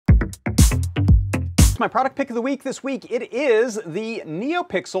my product pick of the week this week. It is the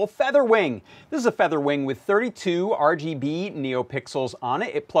NeoPixel FeatherWing. This is a FeatherWing with 32 RGB NeoPixels on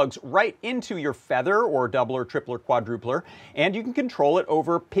it. It plugs right into your Feather or doubler, tripler, quadrupler, and you can control it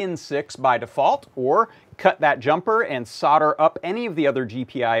over pin 6 by default, or cut that jumper and solder up any of the other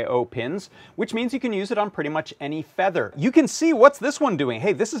GPIO pins, which means you can use it on pretty much any Feather. You can see what's this one doing.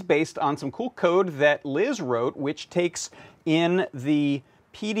 Hey, this is based on some cool code that Liz wrote, which takes in the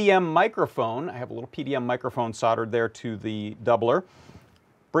PDM microphone. I have a little PDM microphone soldered there to the doubler.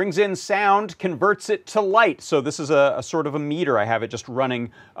 Brings in sound, converts it to light. So this is a sort of a meter. I have it just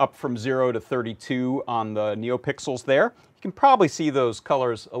running up from 0 to 32 on the NeoPixels there. You can probably see those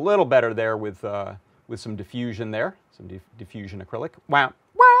colors a little better there with some diffusion there, some diffusion acrylic. Wow,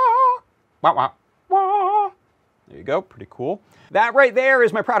 wow, wow, wow, wow. There you go, pretty cool. That right there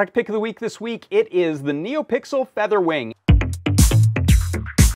is my product pick of the week this week. It is the NeoPixel FeatherWing.